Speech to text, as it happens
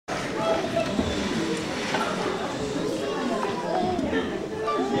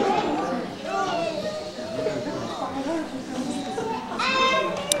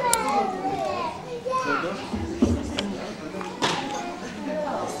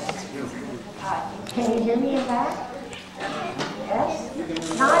Can you hear me in back? Yes?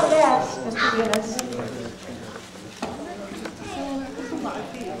 Not yes, Mr. Eunice.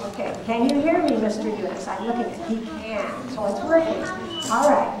 Okay, can you hear me, Mr. Eunice? I'm looking at he can, so it's working. All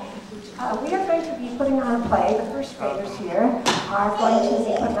right. We are going to be putting on a play. The first graders here are going to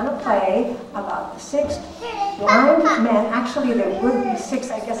be putting on a play about the 6 blind men. Actually, there would be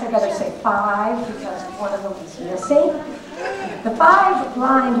 6. I guess I better say 5 because one of them is missing. The 5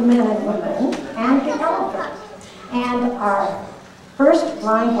 blind men and women and the elephant. And our first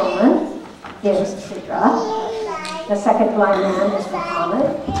blind woman is Sidra. The second blind man is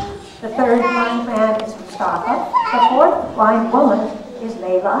Muhammad. The third blind man is Mustafa. The fourth blind woman is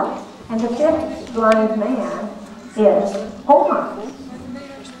Layla. And the fifth blind man is Omar.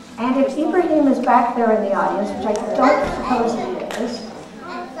 And if Ibrahim is back there in the audience, which I don't suppose he is,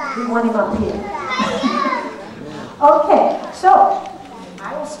 we want him up here. Okay, so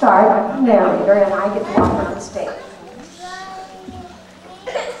I will start. I'm the narrator, and I get to walk on the stage.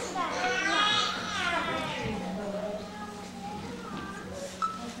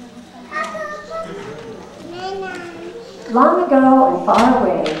 Long ago and far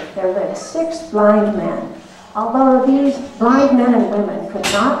away, there lived 6 blind men. Although these blind men and women could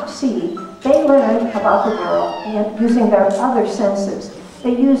not see, they learned about the world using their other senses.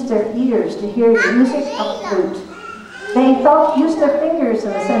 They used their ears to hear the music of flute. They used their fingers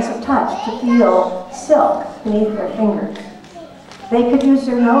in the sense of touch to feel silk beneath their fingers. They could use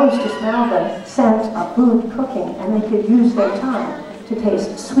their nose to smell the scent of food cooking, and they could use their tongue to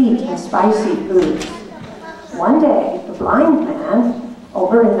taste sweet and spicy foods. One day, the blind man,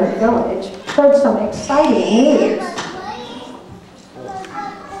 over in their village, heard some exciting news.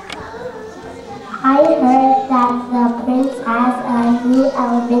 I heard that the prince has a new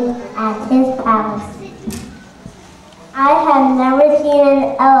elephant at his palace. I have never seen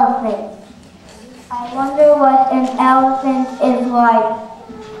an elephant. I wonder what an elephant is like.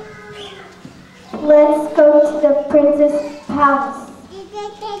 Let's go to the prince's palace.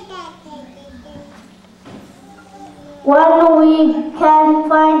 When we can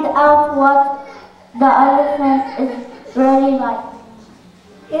find out what the elephant is really like.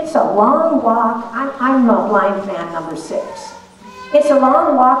 It's a long walk. I'm a blind man number 6. It's a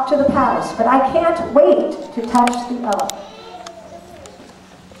long walk to the palace, but I can't wait to touch the elephant.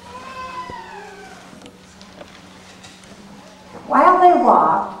 While they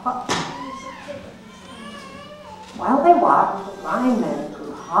walked, the blind men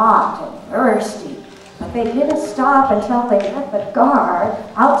grew hot and thirsty. But they didn't stop until they met the guard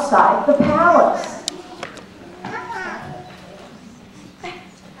outside the palace.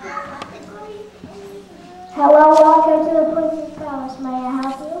 Hello, welcome to the prince's palace. May I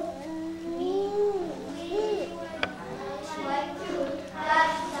help you?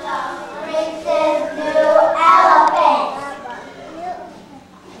 Prince's new elephant.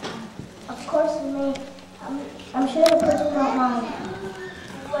 Of course, you may. I'm sure the person won't mind.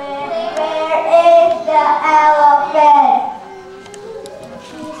 Where is the elephant?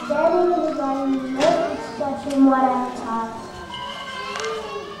 He's standing in the garden. Let's touch him one at a time.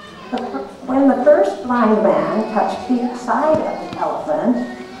 When the first blind man touched the side of the elephant,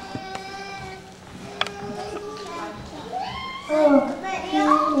 oh,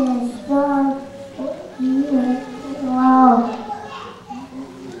 he is strong. He is wow.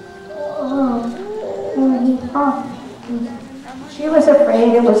 she was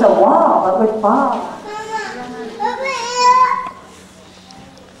afraid it was a wall that would fall.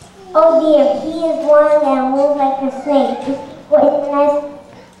 Oh dear, he is one that moves like a snake. Poisonous.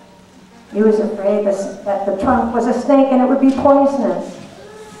 He was afraid that the trunk was a snake and it would be poisonous.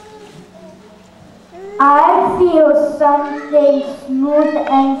 I feel something smooth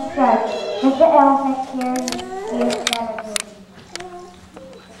and sharp. Does the elephant carry his feathers?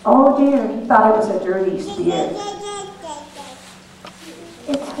 Oh dear, he thought it was a dirty spear.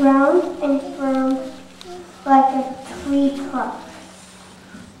 It's round and firm like a tree trunk.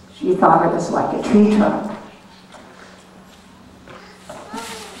 She thought it was like a tree trunk.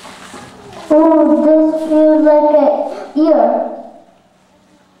 Oh, this feels like an ear.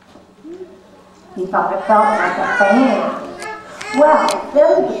 He thought it felt like a fan. Well,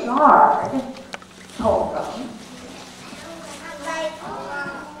 then the guard told them,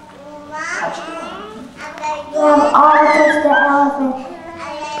 You have all touched the elephant.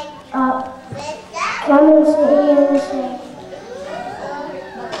 Come and sit here in the shade.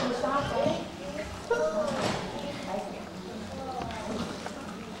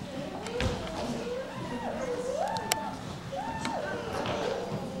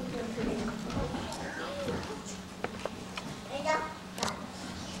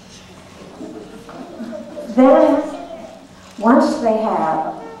 Then, once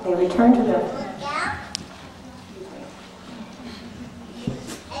they return to their...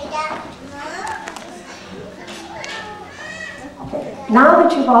 Okay. Now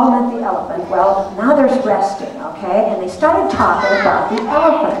that you've all met the elephant, well, now there's resting, okay? And they started talking about the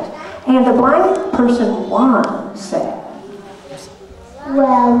elephant. And the blind person one said,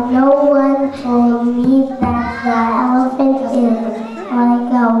 well, no one told me that the elephant is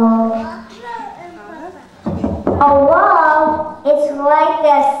like a wolf. A wolf is like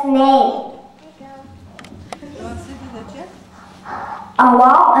a snake. A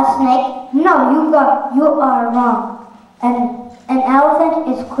wolf, a snake? No, you are wrong. An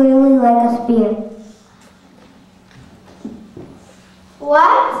elephant is clearly like a spear.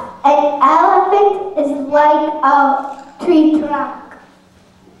 What? An elephant is like a tree trunk.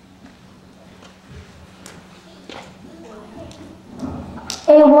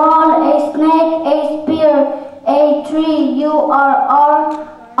 A wall, a snake, a spear, a tree, you are all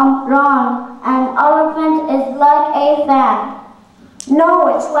wrong. An elephant is like a fan.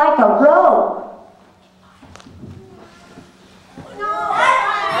 no, it's like a robe.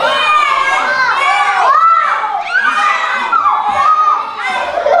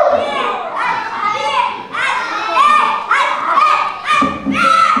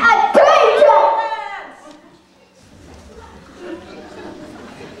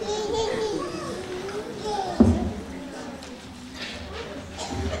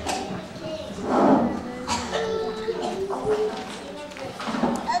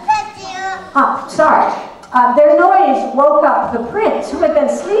 Sorry. Their noise woke up the prince who had been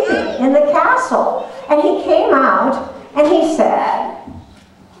sleeping in the castle. And he came out and he said,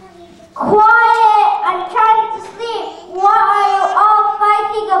 quiet! I'm trying to sleep. What are you all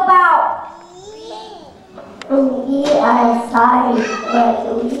fighting about? We are sorry, but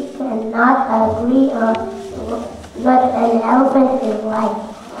we cannot agree on what an elephant is like.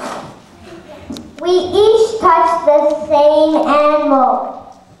 We each touch the same animal.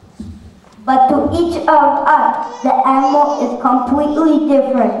 But to each of us, the animal is completely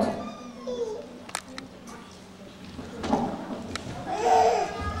different.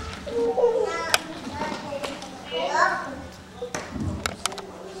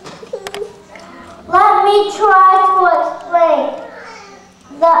 Let me try to explain.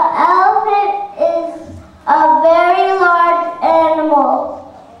 The elephant is a very large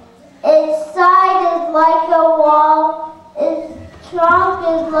animal. Its side is like a wall. Its trunk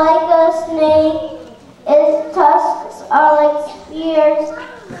is like a snake. Its tusks are like spears.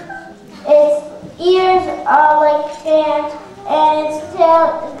 Its ears are like fans. And its tail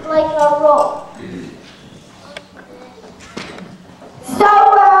is like a rope. So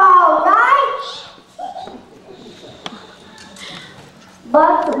we're all right?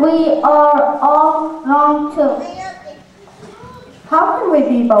 But we are all wrong too. how can we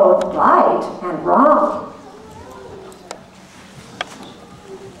be both right and wrong?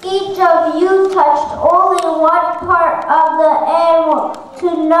 Each of you touched only one part of the animal. To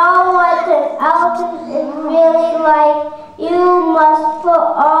know what an elephant is really like, you must put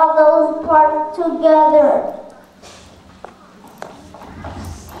all those parts together.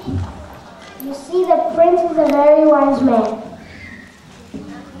 You see, the prince is a very wise man.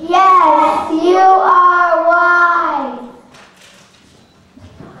 Yes, you are wise.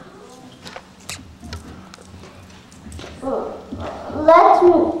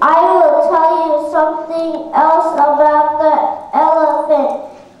 I will tell you something else about the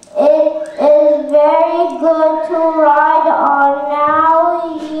elephant. It is very good to ride on.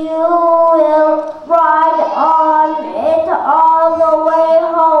 Now you will ride on it all the way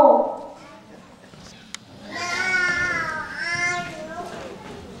home.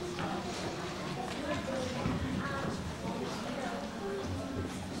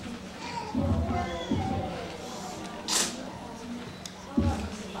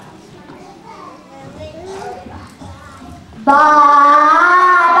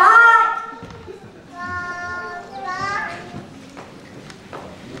 Bye-bye.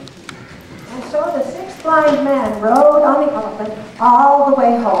 And so the 6 blind men rode on the elephant all the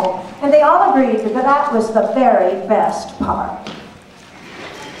way home. And they all agreed that that was the very best part.